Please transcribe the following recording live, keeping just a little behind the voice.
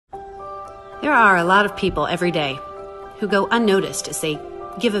There are a lot of people every day who go unnoticed as they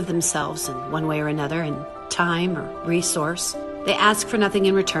give of themselves in one way or another, in time or resource. They ask for nothing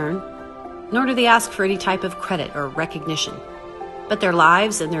in return, nor do they ask for any type of credit or recognition. But their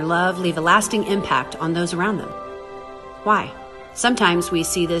lives and their love leave a lasting impact on those around them. Why? Sometimes we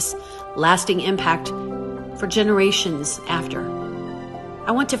see this lasting impact for generations after.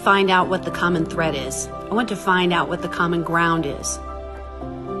 I want to find out what the common thread is. I want to find out what the common ground is.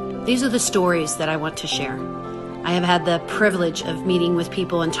 These are the stories that I want to share. I have had the privilege of meeting with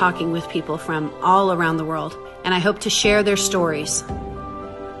people and talking with people from all around the world, and I hope to share their stories.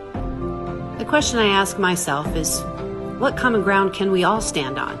 The question I ask myself is, what common ground can we all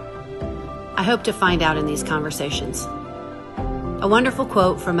stand on? I hope to find out in these conversations. A wonderful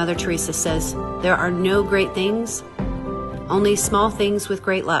quote from Mother Teresa says, "There are no great things, only small things with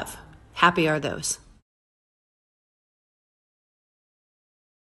great love. Happy are those."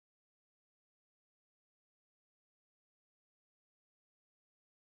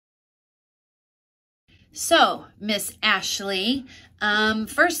 So, Miss Ashley,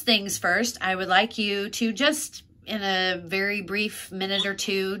 first things first, I would like you to just, in a very brief minute or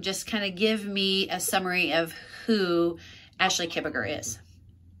two, just kind of give me a summary of who Ashley Kibiger is.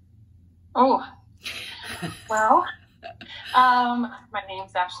 Oh, well, my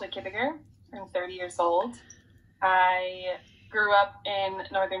name's Ashley Kibiger. I'm 30 years old. I grew up in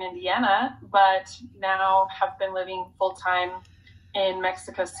northern Indiana, but now have been living full-time in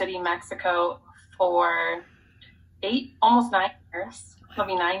Mexico City, Mexico for almost 9 years. It'll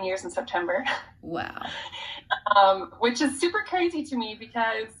be 9 years in September. Wow. Which is super crazy to me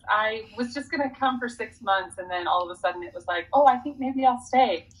because I was just going to come for 6 months and then all of a sudden it was like, oh, I think maybe I'll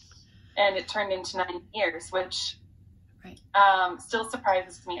stay. And it turned into 9 years, which still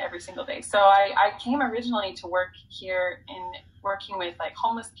surprises me every single day. So I came originally to work here in working with like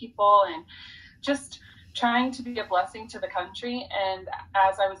homeless people and just trying to be a blessing to the country. And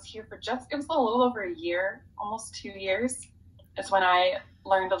as I was here for it was a little over a year, almost 2 years, is when I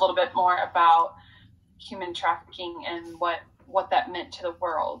learned a little bit more about human trafficking and what that meant to the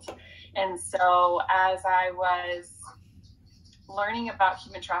world. And so as I was learning about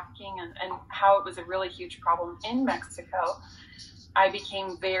human trafficking and how it was a really huge problem in Mexico, I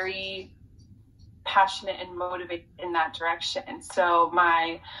became very passionate and motivated in that direction. So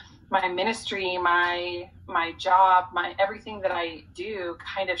my ministry, my job, everything that I do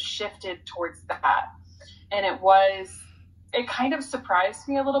kind of shifted towards that. And it kind of surprised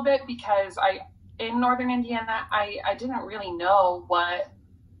me a little bit because in northern Indiana, I didn't really know what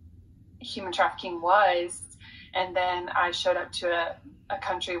human trafficking was. And then I showed up to a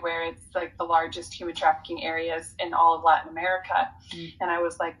country where it's like the largest human trafficking areas in all of Latin America. And I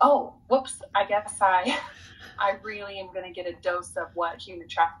was like, oh, whoops, I guess I really am going to get a dose of what human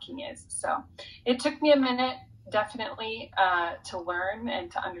trafficking is. So it took me a minute, definitely, to learn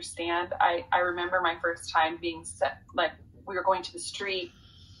and to understand. I remember my first time being set, like we were going to the street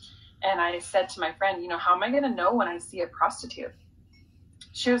and I said to my friend, how am I going to know when I see a prostitute?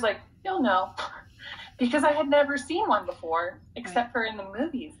 She was like, you'll know. Because I had never seen one before, except for in the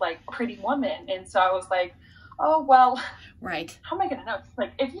movies, like Pretty Woman. And so I was like, oh, well, how am I going to know?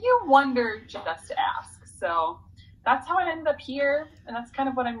 Like, if you wonder, just ask. So that's how I ended up here. And that's kind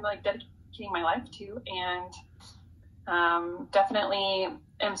of what I'm like dedicating my life to. And definitely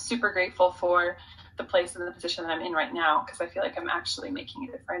am super grateful for the place and the position that I'm in right now, because I feel like I'm actually making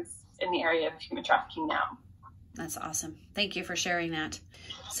a difference in the area of human trafficking now. That's awesome. Thank you for sharing that.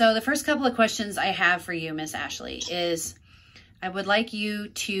 So the first couple of questions I have for you, Miss Ashley, is I would like you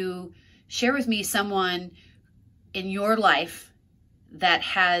to share with me someone in your life that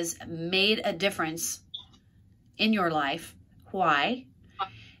has made a difference in your life. Why?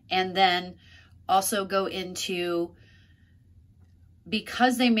 And then also go into,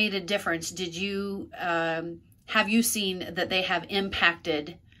 because they made a difference, did you, have you seen that they have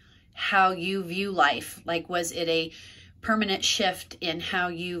impacted how you view life? Like, was it a permanent shift in how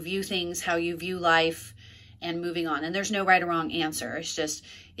you view things, how you view life, and moving on? And there's no right or wrong answer. It's just,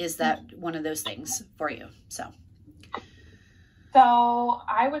 is that one of those things for you? So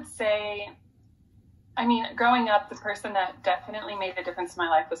I would say, growing up, the person that definitely made a difference in my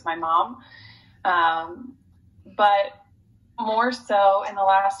life was my mom. But more so in the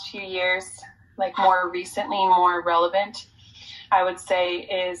last few years, like more recently, more relevant, I would say,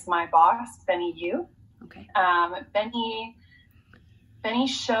 is my boss, Benny Yu. Okay. Benny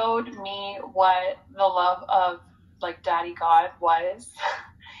showed me what the love of like Daddy God was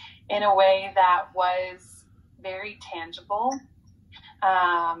in a way that was very tangible.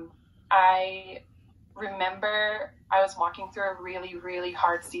 I remember I was walking through a really, really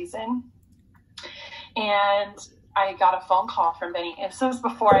hard season, And I got a phone call from Benny. This was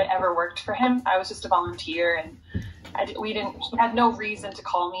before I ever worked for him. I was just a volunteer, and he had no reason to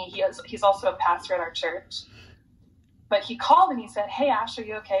call me. He's also a pastor at our church. But he called and he said, "Hey, Ash, are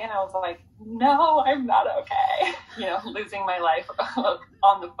you okay?" And I was like, "No, I'm not okay." Losing my life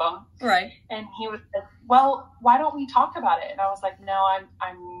on the phone. Right. And he was like, "Well, why don't we talk about it?" And I was like, "No, I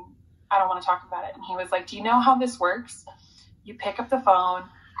don't want to talk about it." And he was like, "Do you know how this works? You pick up the phone,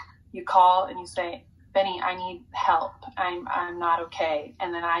 you call, and you say, 'Benny, I need help. I'm not okay.'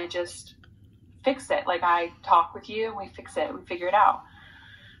 And then I just fix it. Like, I talk with you and we fix it. We figure it out."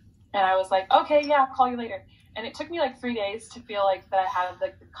 And I was like, "Okay, yeah, I'll call you later." And it took me like 3 days to feel like that I had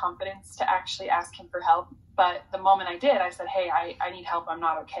like the confidence to actually ask him for help. But the moment I did, I said, "Hey, I need help. I'm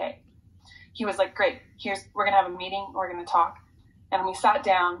not okay." He was like, "Great. We're going to have a meeting. We're going to talk." And we sat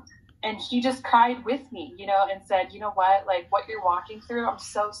down, and he just cried with me, and said, "You know what? Like, what you're walking through, I'm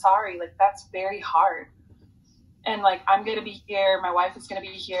so sorry. Like, that's very hard. And like, I'm going to be here. My wife is going to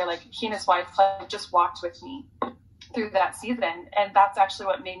be here." Like, he and his wife just walked with me through that season. And that's actually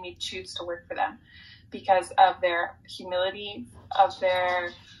what made me choose to work for them, because of their humility, of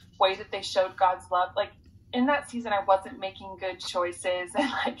their way that they showed God's love. Like, in that season, I wasn't making good choices,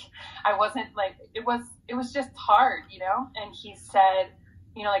 and like, I wasn't like, it was just hard, And he said,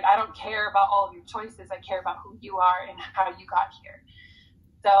 like, "I don't care about all of your choices. I care about who you are and how you got here."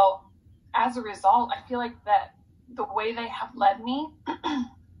 So as a result, I feel like that the way they have led me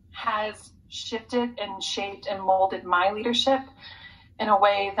has shifted and shaped and molded my leadership in a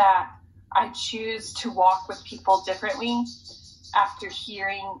way that I choose to walk with people differently after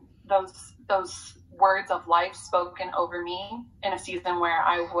hearing those words of life spoken over me in a season where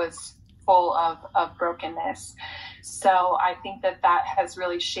I was full of brokenness. So I think that has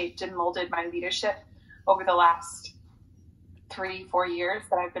really shaped and molded my leadership over the last 3-4 years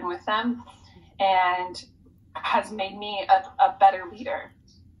that I've been with them, and has made me a better leader.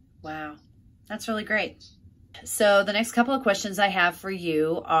 Wow. That's really great. So the next couple of questions I have for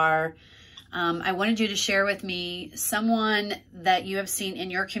you are, I wanted you to share with me someone that you have seen in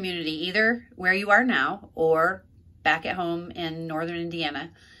your community, either where you are now or back at home in Northern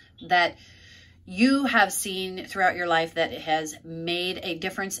Indiana, that you have seen throughout your life that it has made a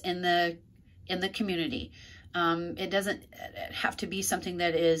difference in the community. It doesn't have to be something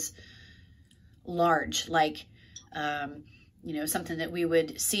that is large, like, something that we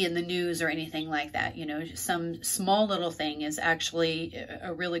would see in the news or anything like that. Some small little thing is actually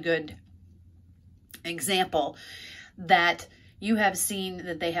a really good example that you have seen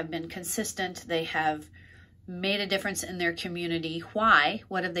that they have been consistent. They have made a difference in their community. Why?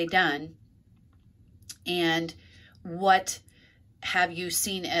 What have they done? And what have you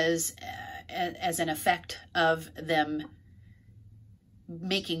seen as an effect of them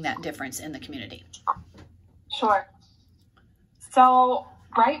making that difference in the community? Sure. So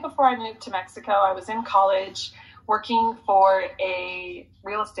right before I moved to Mexico, I was in college working for a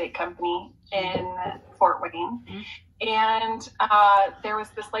real estate company in Fort Wayne. Mm-hmm. And there was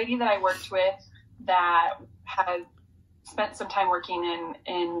this lady that I worked with that had spent some time working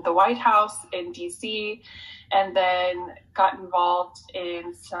in the White House in DC, and then got involved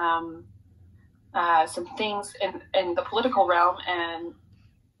in some things in the political realm, and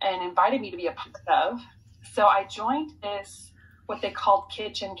invited me to be a part of. So I joined what they called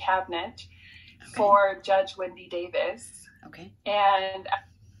kitchen cabinet for Judge Wendy Davis. Okay. And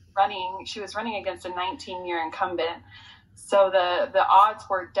she was running against a 19-year incumbent. So the odds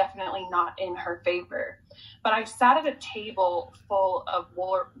were definitely not in her favor. But I sat at a table full of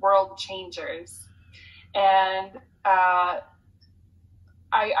world changers. And I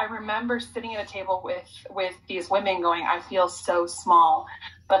remember sitting at a table with these women going, "I feel so small."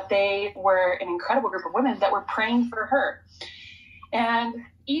 But they were an incredible group of women that were praying for her. And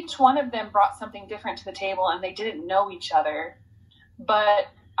each one of them brought something different to the table, and they didn't know each other. But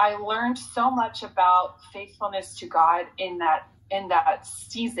I learned so much about faithfulness to God in that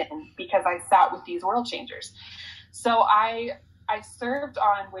season, because I sat with these world changers. So I served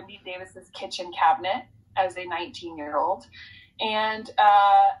on Wendy Davis's kitchen cabinet as a 19-year-old, and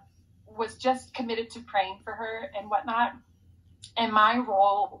was just committed to praying for her and whatnot. And my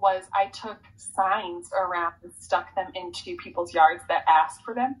role was I took signs around and stuck them into people's yards that asked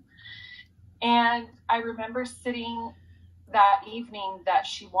for them. And I remember sitting that evening that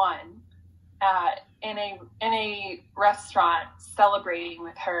she won in a restaurant, celebrating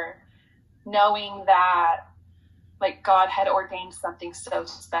with her, knowing that like God had ordained something so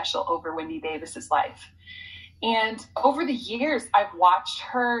special over Wendy Davis's life. And over the years, I've watched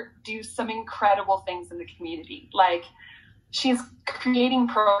her do some incredible things in the community. Like, she's creating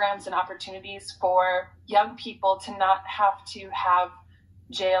programs and opportunities for young people to not have to have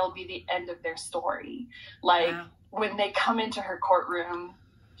jail be the end of their story. Like, wow. When they come into her courtroom,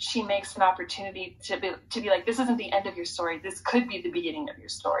 she makes an opportunity to be like, this isn't the end of your story. This could be the beginning of your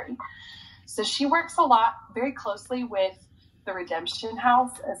story. So she works a lot, very closely with the Redemption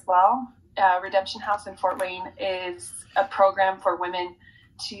House as well. Redemption House in Fort Wayne is a program for women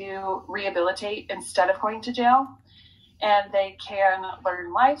to rehabilitate instead of going to jail. And they can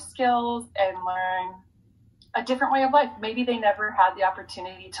learn life skills and learn a different way of life. Maybe they never had the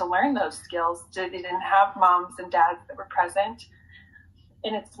opportunity to learn those skills. They didn't have moms and dads that were present.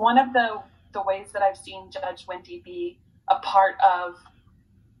 And it's one of the ways that I've seen Judge Wendy be a part of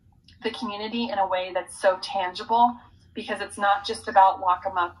the community in a way that's so tangible, because it's not just about lock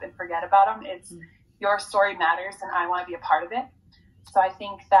them up and forget about them. It's your story matters, and I want to be a part of it. So I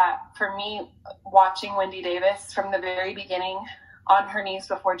think that for me, watching Wendy Davis from the very beginning on her knees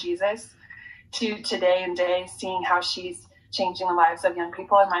before Jesus to today and day, seeing how she's changing the lives of young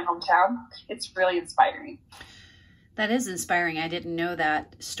people in my hometown, it's really inspiring. That is inspiring. I didn't know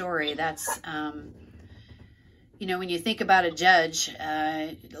that story. That's, you know, when you think about a judge,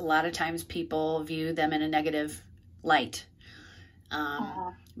 a lot of times people view them in a negative light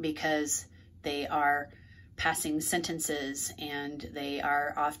because they are passing sentences and they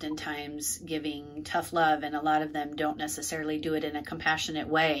are oftentimes giving tough love, and a lot of them don't necessarily do it in a compassionate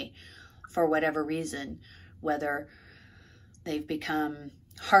way for whatever reason, whether they've become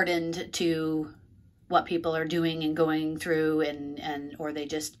hardened to what people are doing and going through, and or they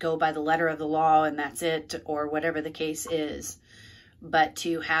just go by the letter of the law and that's it, or whatever the case is. But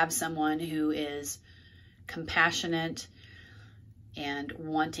to have someone who is compassionate and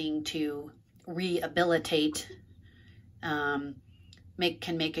wanting to rehabilitate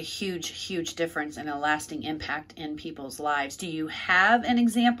can make a huge difference and a lasting impact in people's lives. Do you have an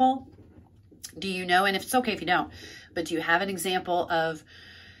example? Do you know, and if it's okay if you don't, but do you have an example of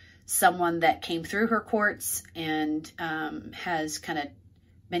someone that came through her courts and has kind of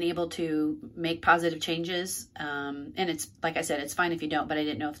been able to make positive changes? And it's, like I said, it's fine if you don't, but I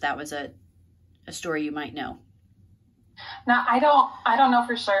didn't know if that was a story you might know. Now, I don't know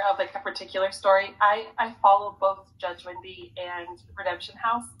for sure of like a particular story. I follow both Judge Wendy and Redemption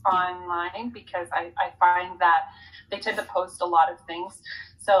House online because I find that they tend to post a lot of things.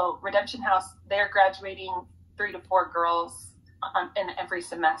 So Redemption House, they're graduating 3 to 4 girls in every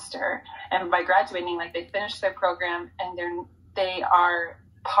semester. And by graduating, like, they finish their program and they are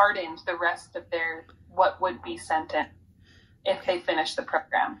pardoned the rest of their what would be sentence if they finish the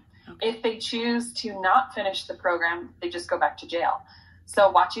program. Okay. If they choose to not finish the program, they just go back to jail. So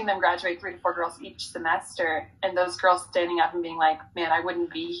watching them graduate 3 to 4 girls each semester, and those girls standing up and being like, man, I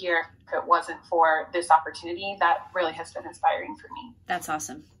wouldn't be here if it wasn't for this opportunity, that really has been inspiring for me. That's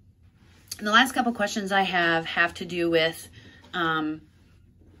awesome. And the last couple questions I have to do with the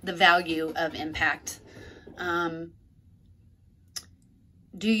value of impact.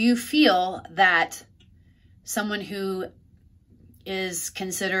 Do you feel that someone who is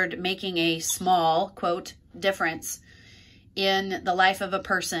considered making a small, quote, difference in the life of a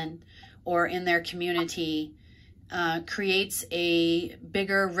person or in their community creates a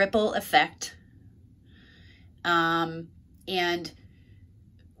bigger ripple effect? And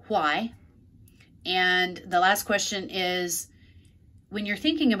why? And the last question is, when you're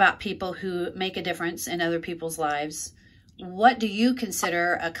thinking about people who make a difference in other people's lives, what do you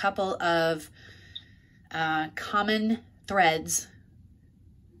consider a couple of common threads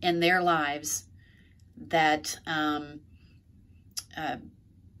in their lives that are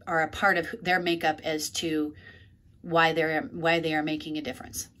a part of their makeup as to why they are making a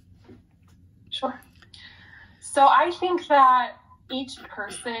difference? Sure. So I think that each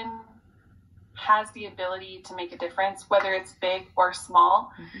person has the ability to make a difference, whether it's big or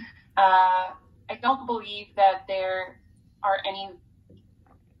small. Mm-hmm. I don't believe that there are any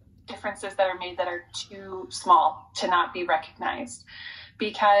differences that are made that are too small to not be recognized,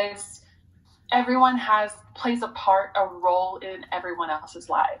 because everyone plays a role in everyone else's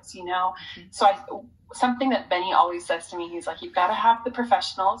lives, you know? Mm-hmm. So something that Benny always says to me, he's like, you've got to have the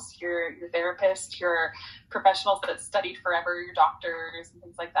professionals, your therapist, your professionals that studied forever, your doctors and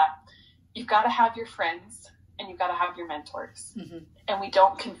things like that. You've got to have your friends and you've got to have your mentors. Mm-hmm. And we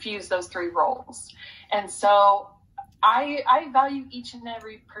don't confuse those 3 roles. And so I value each and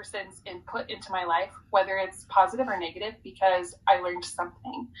every person's input into my life, whether it's positive or negative, because I learned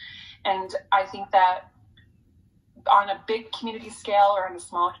something. And I think that on a big community scale or on a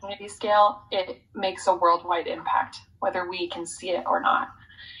small community scale, it makes a worldwide impact, whether we can see it or not.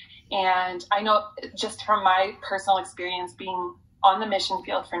 And I know just from my personal experience being on the mission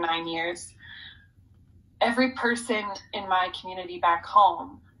field for 9 years, every person in my community back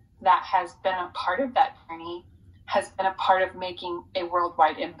home that has been a part of that journey has been a part of making a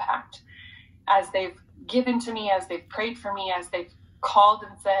worldwide impact. As they've given to me, as they've prayed for me, as they've called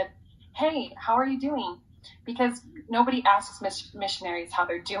and said, hey, how are you doing? Because nobody asks missionaries how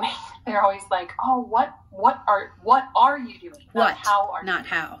they're doing. They're always like, oh, what are you doing? What? How are Not you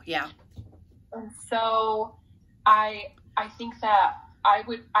how. Yeah. And so I think that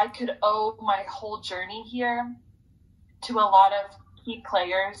I could owe my whole journey here to a lot of key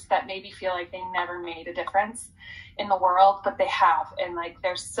players that maybe feel like they never made a difference in the world, but they have. And like,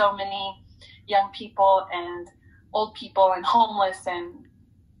 there's so many young people and old people and homeless and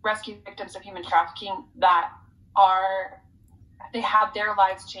rescue victims of human trafficking that they have their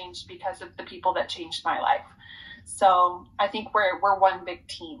lives changed because of the people that changed my life. So I think we're one big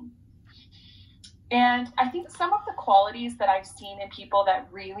team. And I think some of the qualities that I've seen in people that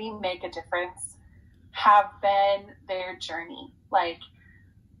really make a difference have been their journey. Like,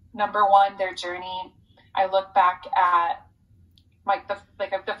 number one, their journey. I look back at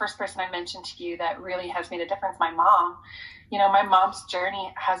the first person I mentioned to you that really has made a difference, my mom. You know, my mom's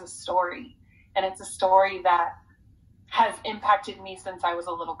journey has a story, and it's a story that has impacted me since I was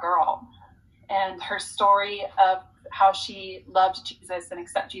a little girl. And her story of how she loved Jesus and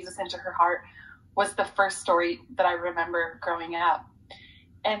accepted Jesus into her heart was the first story that I remember growing up.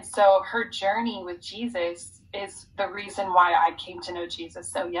 And so her journey with Jesus is the reason why I came to know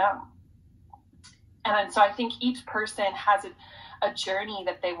Jesus so young. And so I think each person has a journey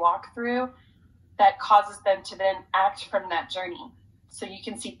that they walk through that causes them to then act from that journey. So you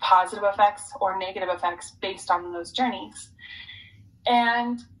can see positive effects or negative effects based on those journeys.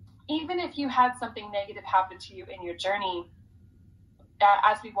 And even if you had something negative happen to you in your journey,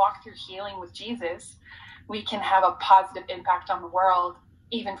 as we walk through healing with Jesus, we can have a positive impact on the world,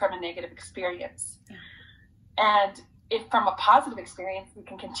 even from a negative experience. Yeah. And if from a positive experience, we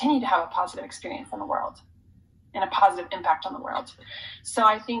can continue to have a positive experience in the world and a positive impact on the world. So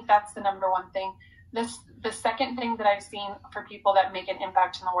I think that's the number one thing. The second thing that I've seen for people that make an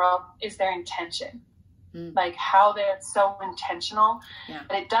impact in the world is their intention. Like how they're so intentional. Yeah.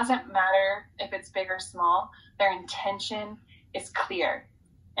 But it doesn't matter if it's big or small. Their intention is clear,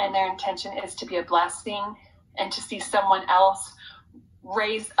 and their intention is to be a blessing and to see someone else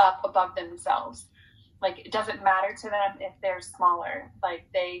raised up above themselves. Like, it doesn't matter to them if they're smaller. Like,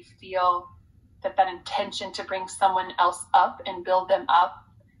 they feel that intention to bring someone else up and build them up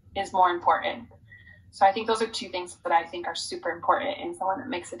is more important. So I think those are two things that I think are super important in someone that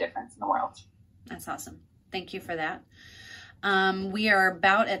makes a difference in the world. That's awesome. Thank you for that. We are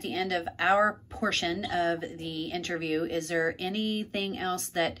about at the end of our portion of the interview. Is there anything else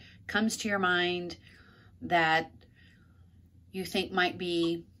that comes to your mind that you think might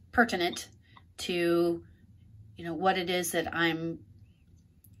be pertinent to, you know, what it is that I'm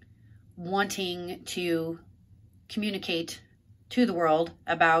wanting to communicate to the world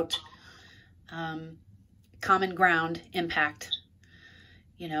about common ground impact?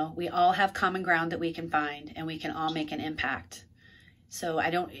 You know, we all have common ground that we can find, and we can all make an impact. So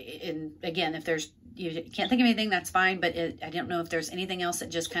again, if you can't think of anything, that's fine. But I don't know if there's anything else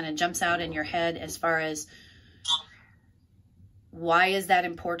that just kind of jumps out in your head as far as why is that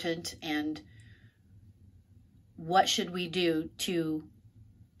important, and what should we do to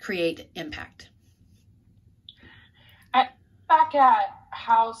create impact? I look back at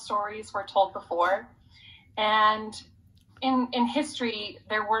how stories were told before, and in history,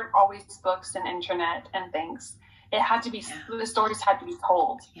 there weren't always books and internet and things. It had to be, the stories had to be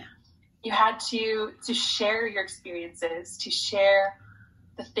told. Yeah. You had to share your experiences, to share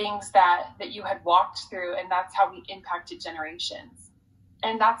the things that you had walked through, and that's how we impacted generations.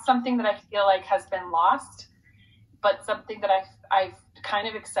 And that's something that I feel like has been lost, but something that I've kind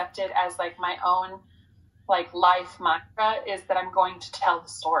of accepted as like my own like life mantra is that I'm going to tell the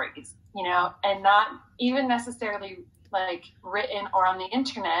stories, you know, and not even necessarily like written or on the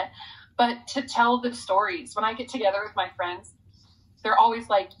internet, but to tell the stories. When I get together with my friends, they're always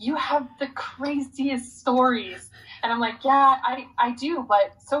like, you have the craziest stories. And I'm like, yeah, I do,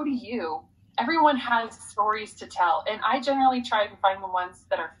 but so do you. Everyone has stories to tell. And I generally try to find the ones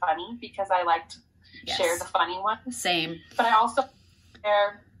that are funny because I like to share the funny ones. Same. But I also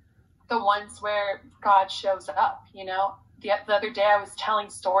share the ones where God shows up, you know. The other day I was telling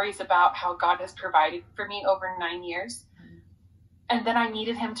stories about how God has provided for me over 9 years. And then I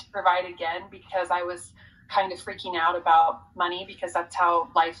needed him to provide again because I was kind of freaking out about money, because that's how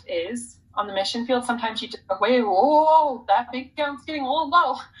life is on the mission field. Sometimes you just go, wait, whoa, that bank account's getting a little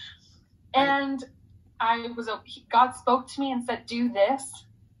low. And God spoke to me and said, do this.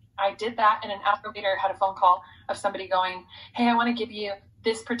 I did that. And an hour later, I had a phone call of somebody going, hey, I want to give you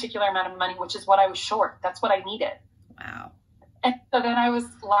this particular amount of money, which is what I was short. That's what I needed. Wow. And so then I was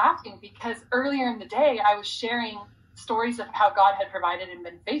laughing because earlier in the day, I was sharing stories of how God had provided and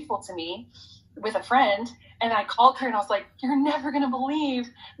been faithful to me with a friend. And I called her and I was like, you're never going to believe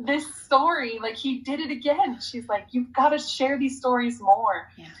this story. Like, he did it again. She's like, you've got to share these stories more.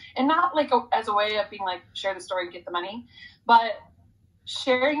 Yeah. And not like as a way of being like, share the story and get the money, but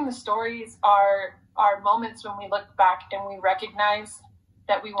sharing the stories are moments when we look back and we recognize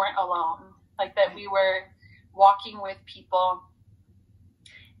that we weren't alone, like that we were walking with people.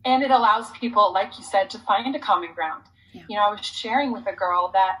 And it allows people, like you said, to find a common ground. Yeah. You know, I was sharing with a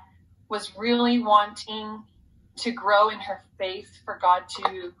girl that was really wanting to grow in her faith for God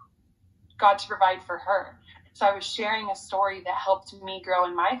to provide for her. So I was sharing a story that helped me grow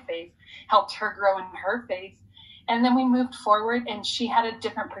in my faith, helped her grow in her faith. And then we moved forward and she had a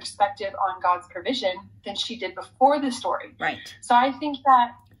different perspective on God's provision than she did before the story. Right. So I think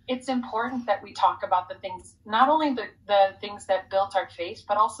that it's important that we talk about the things, not only the things that built our faith,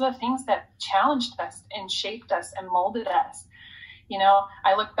 but also the things that challenged us and shaped us and molded us. You know,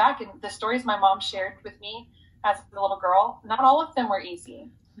 I look back and the stories my mom shared with me as a little girl, not all of them were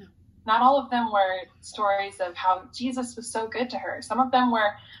easy. No. Not all of them were stories of how Jesus was so good to her. Some of them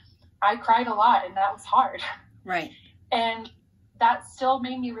were, I cried a lot and that was hard. Right. And that still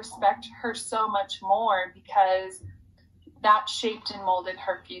made me respect her so much more because that shaped and molded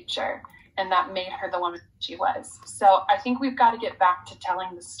her future and that made her the woman she was. So I think we've got to get back to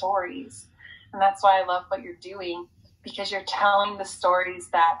telling the stories. And that's why I love what you're doing, because you're telling the stories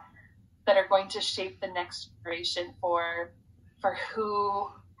that are going to shape the next generation for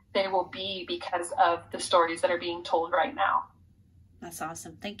who they will be because of the stories that are being told right now. That's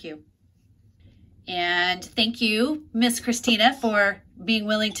awesome. Thank you. And thank you, Miss Cristina, for being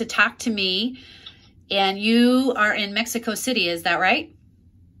willing to talk to me. And you are in Mexico City, is that right?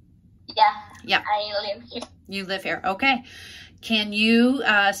 Yeah. Yeah. I live here. You live here. Okay. Can you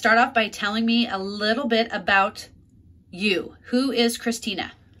start off by telling me a little bit about you? Who is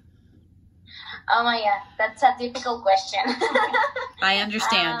Cristina? Oh my God, that's a difficult question. I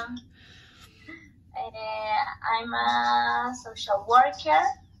understand. I'm a social worker.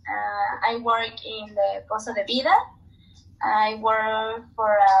 I work in the Pozo de Vida. I worked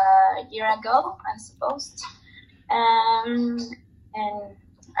for a year ago, I suppose. And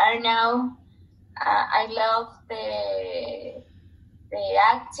I don't know, I love the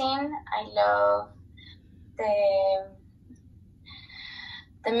acting. I love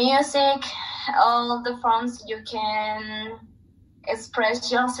the music, all the forms you can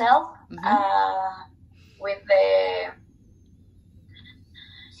express yourself with the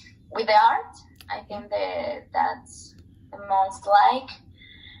art. I think that's the most like.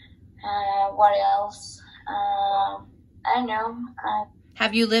 What else? I don't know.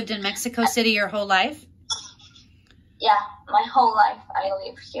 Have you lived in Mexico City your whole life? Yeah, my whole life I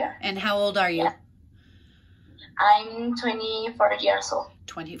live here. And how old are you? Yeah. I'm 24 years old.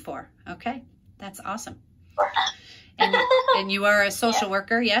 24. Okay. That's awesome. And you are a social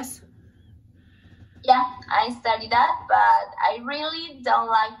worker, yes? Yeah, I study that, but I really don't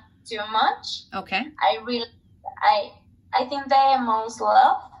like too much. Okay. I think the most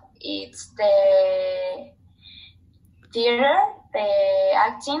love is the theater, the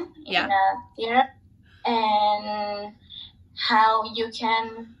acting in a theater, and how you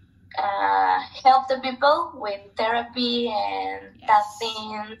can help the people with therapy and that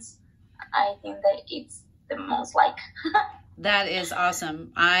things. I think that it's the most like. That is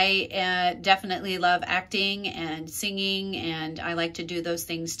awesome. I definitely love acting and singing, and I like to do those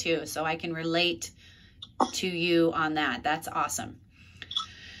things too. So I can relate to you on that. That's awesome.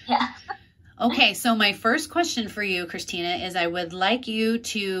 Yeah. Okay, so my first question for you, Cristina, is I would like you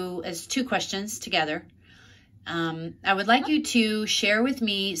to, as two questions together, I would like you to share with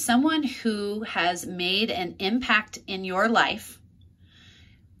me someone who has made an impact in your life,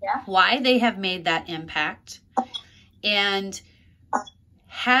 why they have made that impact, and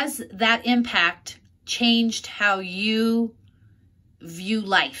has that impact changed how you view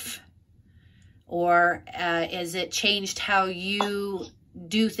life? Or is it changed how you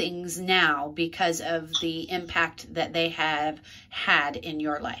do things now because of the impact that they have had in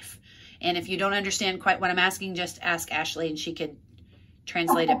your life? And if you don't understand quite what I'm asking, just ask Ashley and she could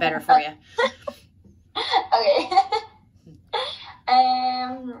translate it better for you. Okay.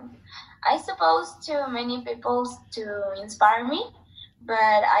 I suppose to many people to inspire me, but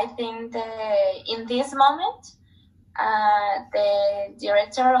I think that in this moment, the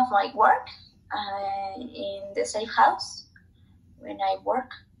director of my work in the safe house when I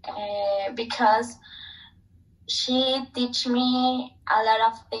work, because she teach me a lot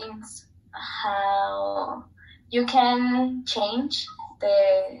of things, how you can change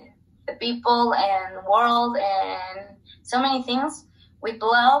the people and world and so many things with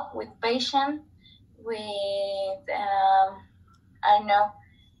love, with patience, with I don't know.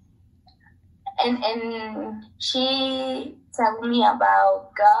 And she told me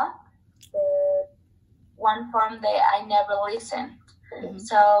about God, the one form that I never listened. Mm-hmm.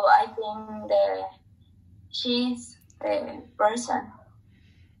 So I think that she's the person.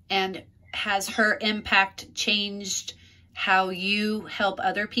 And has her impact changed how you help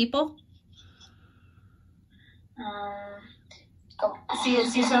other people?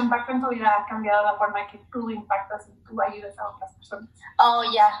 Sí, su impacto en tu vida ha cambiado la forma que tú impactas y tú ayudas a otras personas. Oh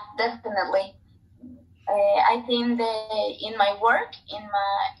yeah, definitely. I think that in my work, in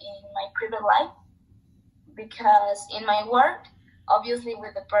my private life, because in my work, obviously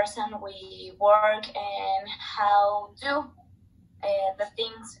with the person we work and how do the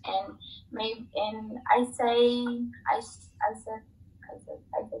things, and maybe, and I say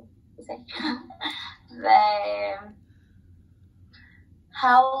the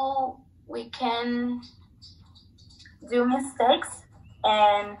how we can do mistakes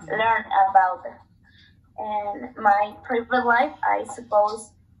and learn about them. And my private life, I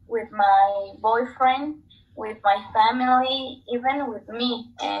suppose, with my boyfriend, with my family, even with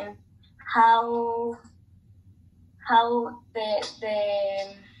me, and how the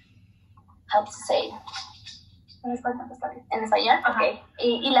how to say En español está bien. En español, okay.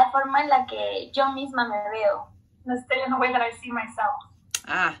 Y la forma en la que yo misma me veo. In the way that I see myself.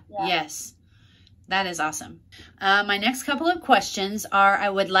 Ah, yeah. Yes. That is awesome. My next couple of questions are, I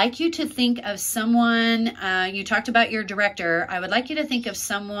would like you to think of someone, you talked about your director. I would like you to think of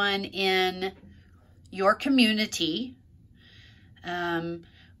someone in your community,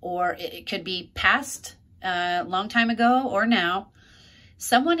 or it could be past, long time ago or now,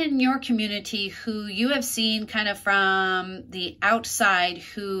 someone in your community who you have seen kind of from the outside,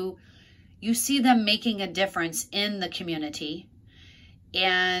 who you see them making a difference in the community.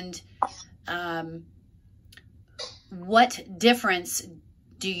 And what difference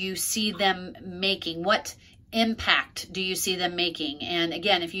do you see them making? What impact do you see them making? And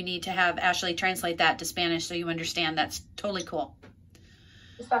again, if you need to have Ashley translate that to Spanish so you understand, that's totally cool.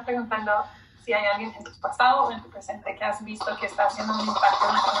 Está preguntando si hay alguien en tu pasado o en tu presente que has visto que está haciendo un impacto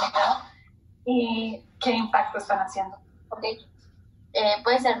en la comunidad y qué impacto están haciendo. Okay.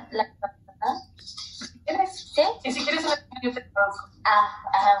 Puede ser la persona. ¿Sí? Y si quieres, yo te traduzco.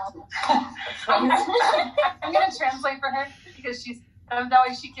 I'm going to translate for her because she's that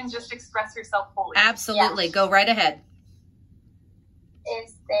way she can just express herself fully. Absolutely. Yeah. Go right ahead.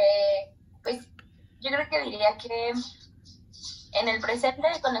 Pues yo creo que diría que en el presente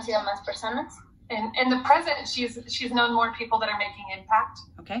he conocido a más personas. In the present, she's known more people that are making impact.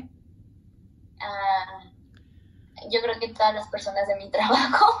 Okay. Yo creo que todas las personas de mi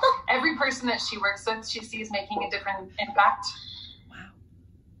trabajo. Every person that she works with, she sees making a different impact.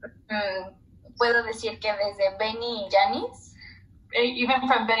 Wow. Puedo decir que desde Benny y Janice. Even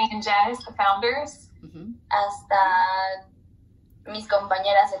from Benny and Janice, the founders. Mm-hmm. Hasta mis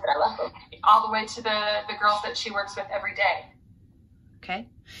compañeras de trabajo. All the way to the girls that she works with every day. Okay.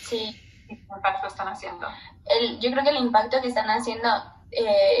 Sí. ¿Qué impacto están haciendo? Yo creo que el impacto que están haciendo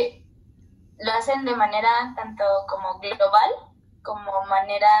lo hacen de manera tanto como global, como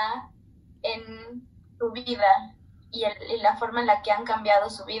manera en su vida y la forma en la que han cambiado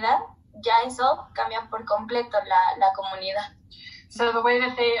su vida, ya eso cambia por completo la comunidad. So the way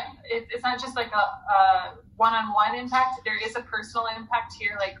that it's not just like a one-on-one impact, there is a personal impact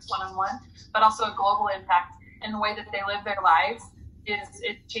here, like one-on-one, but also a global impact in the way that they live their lives. It's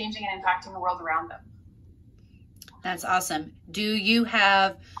changing and impacting the world around them. That's awesome. Do you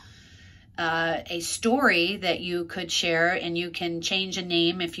have a story that you could share, and you can change a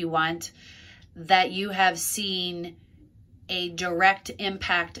name if you want, that you have seen a direct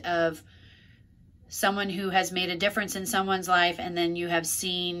impact of someone who has made a difference in someone's life, and then you have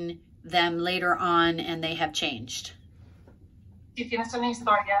seen them later on and they have changed? Si tienes una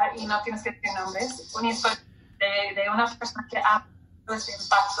historia y no tienes que decir nombres, una historia de una persona que ha ese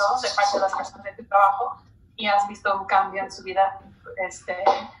impacto de parte de las personas de tu trabajo y has visto un cambio en su vida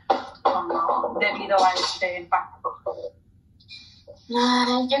como debido a este impacto.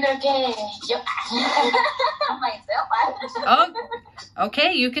 Yo creo que yo myself. Oh,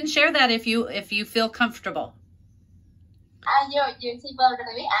 okay, you can share that if you feel comfortable. Yo sí puedo hablar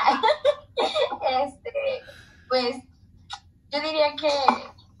de mí. Pues yo diría que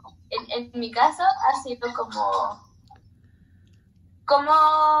en mi caso ha sido como cómo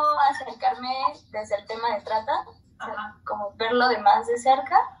acercarme desde el tema de trata, o sea, como verlo de más de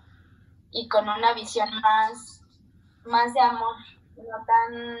cerca y con una visión más de amor, no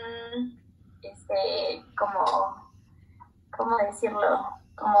tan, como, ¿cómo decirlo?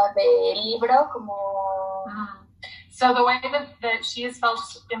 Como de libro, como... So the way that she has felt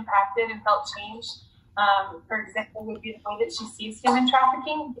impacted and felt changed, for example, would be the way that she sees human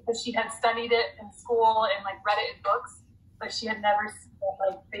trafficking, because she had studied it in school and like read it in books, but she had never seen it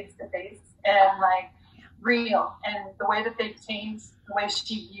like face to face and like real. And the way that they've changed the way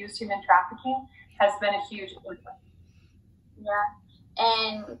she views human trafficking has been a huge influence. Yeah.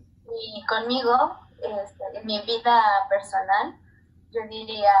 Y conmigo, en mi vida personal, yo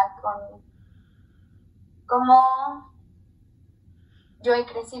diría con cómo yo he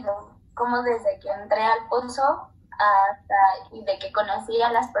crecido, cómo desde que entré al pozo y de que conocí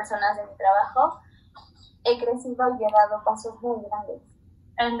a las personas de mi trabajo, he crecido y he dado pasos muy grandes.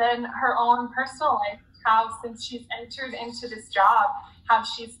 And then her own personal life, how since she's entered into this job, how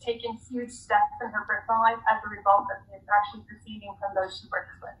she's taken huge steps in her personal life as a result of the impact she's receiving from those she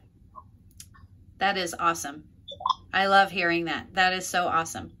works with. That is awesome. I love hearing that. That is so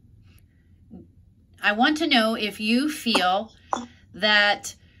awesome. I want to know if you feel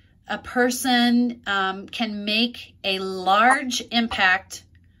that a person can make a large impact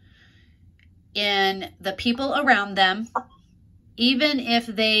in the people around them, even if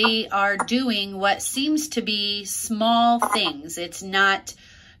they are doing what seems to be small things. It's not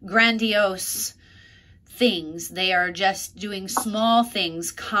grandiose things. They are just doing small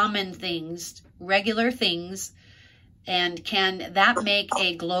things, common things, regular things. And can that make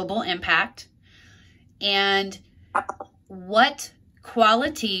a global impact? And what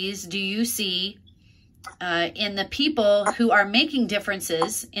qualities do you see in the people who are making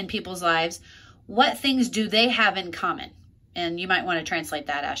differences in people's lives? What things do they have in common? And you might want to translate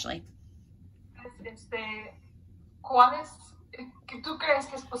that, Ashley. ¿Cuáles que tú crees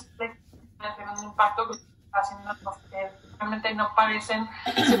que es posible tener un impacto que haciendo que realmente no parecen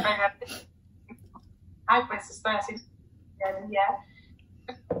super? Ay, pues estoy haciendo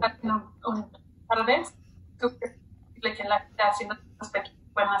tal vez tú crees que la gente haciendo cosas pequeñas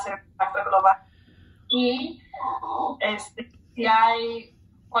pueden hacer un impacto global. Y si hay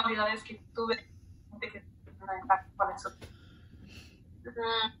cualidades que tú ves que tienen un impacto con eso.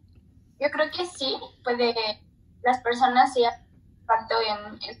 Yo creo que sí, puede las personas sí hacen impacto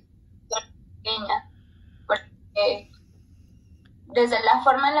en pequeñas, porque desde la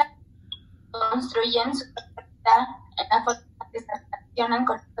forma en la que construyen su personalidad, en la forma en la que se relacionan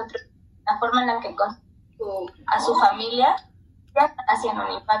con nosotros, la forma en la que construyen a su familia, ya están haciendo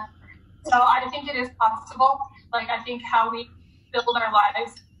un impacto. So I think it is possible. Like I think how we build our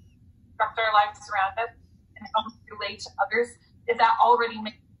lives, construct our lives around us, and how we relate to others, is that already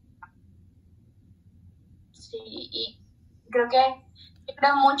makes. Sí, y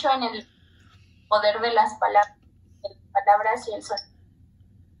creo mucho en el poder de las palabras y el sonido.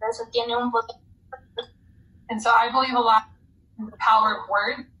 Eso tiene un poder. And so I believe a lot in the power of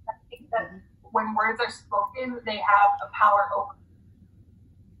words. I think that when words are spoken, they have a power over.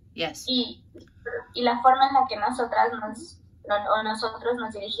 Yes. Y la forma en la que nosotros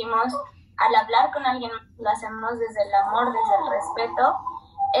nos dirigimos al hablar con alguien, lo hacemos desde el amor, desde el respeto,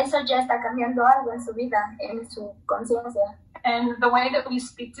 eso ya está cambiando algo en su vida, en su conciencia. And the way that we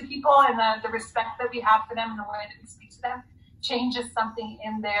speak to people and the respect that we have for them and the way that we speak to them changes something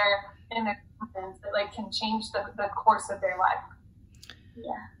in their confidence that like can change the course of their life.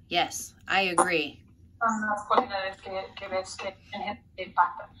 Yeah. Yes, I agree. Son las cualidades que ves que en gente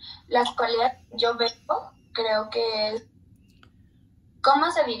impactan. Las cualidades que yo veo, creo que es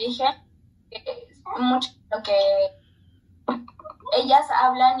cómo se dirigen, mucho lo que ellas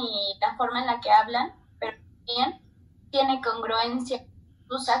hablan y la forma en la que hablan, pero también tiene congruencia,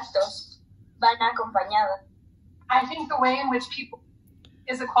 sus actos van acompañados. I think the way in which people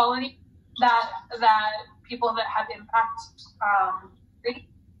is a quality that people that have impact bring,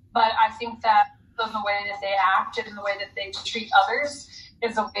 but I think that in the way that they act and the way that they treat others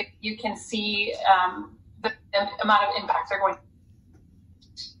is a way you can see the amount of impact they're going to.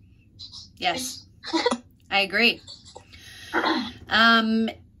 Yes, I agree.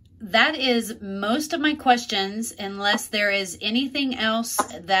 That is most of my questions, unless there is anything else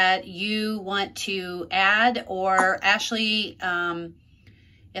that you want to add, or Ashley,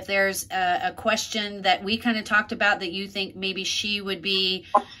 if there's a question that we kind of talked about that you think maybe she would be,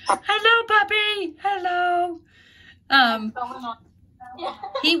 hello, puppy, hello.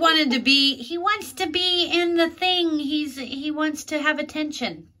 He wanted to be, he wants to be in the thing. He wants to have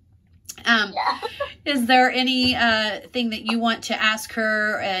attention. Is there any thing that you want to ask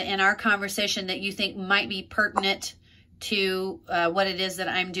her in our conversation that you think might be pertinent to what it is that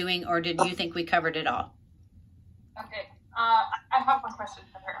I'm doing, or did you think we covered it all? Okay. I have one question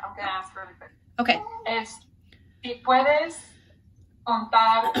for her. I'm going to ask really quick. Okay. Si puedes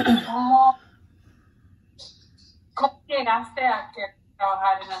contar cómo llegaste a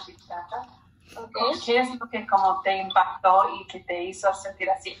trabajar en arquitectura. Okay. ¿Qué es lo que como te impactó y que te hizo sentir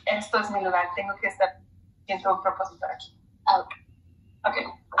así? Esto es mi lugar, tengo que estar siendo un propósito aquí. Okay.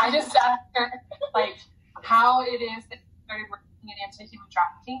 I just asked her, like, how it is that you started working in anti-human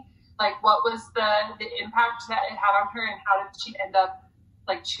trafficking. Like, what was the impact that it had on her, and how did she end up,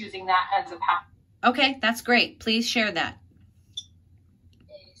 like, choosing that as a path? Okay, that's great. Please share that.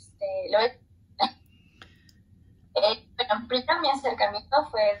 Bueno, primero mi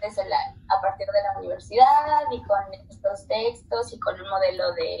acercamiento fue a partir de la universidad y con estos textos y con un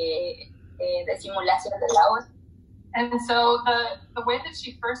modelo de simulación de la ONU. And so the way that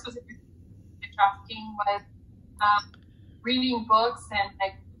she first was introduced to trafficking was reading books and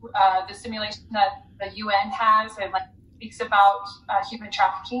like the simulation that the UN has and like speaks about human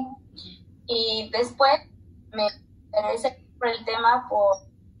trafficking. Y después me interesé por el tema por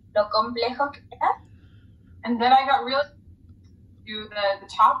lo complejo que era. And then I got really into the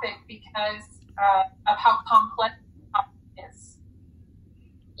topic because of how complex the topic is.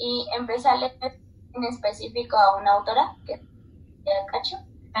 Y empecé a leer en específico a una autora que es Cacho.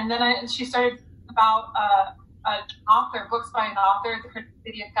 And then she started about an author, books by an author,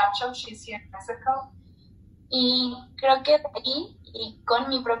 Cristina Cacho. She's here in Mexico. Y creo que de ahí, y con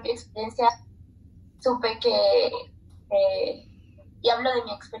mi propia experiencia, supe que, y hablo de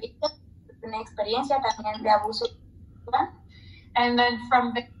mi experiencia, una experiencia también de abuso sexual. And then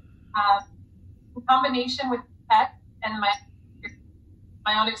from the combination with that and my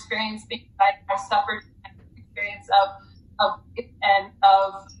own experience, because I suffered an experience of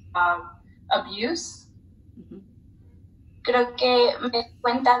abuse. Creo que me di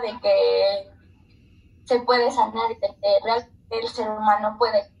cuenta de que se puede sanar y de que realmente el ser humano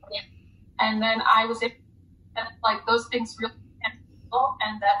puede cambiar. And then I was able to, like, those things really can heal,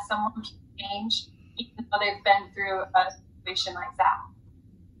 and that someone can change even though they've been through a situation like that.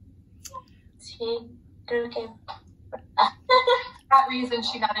 Sí, creo que For that reason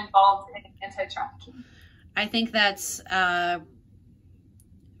she got involved in anti-trafficking. I think that's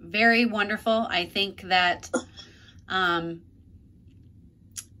very wonderful. I think that in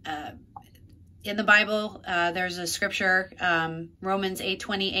the Bible, there's a scripture, Romans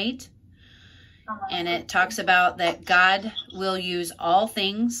 8:28, and it talks about that God will use all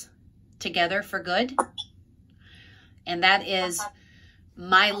things together for good. And that is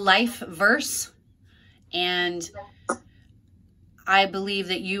my life verse. And I believe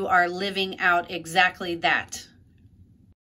that you are living out exactly that.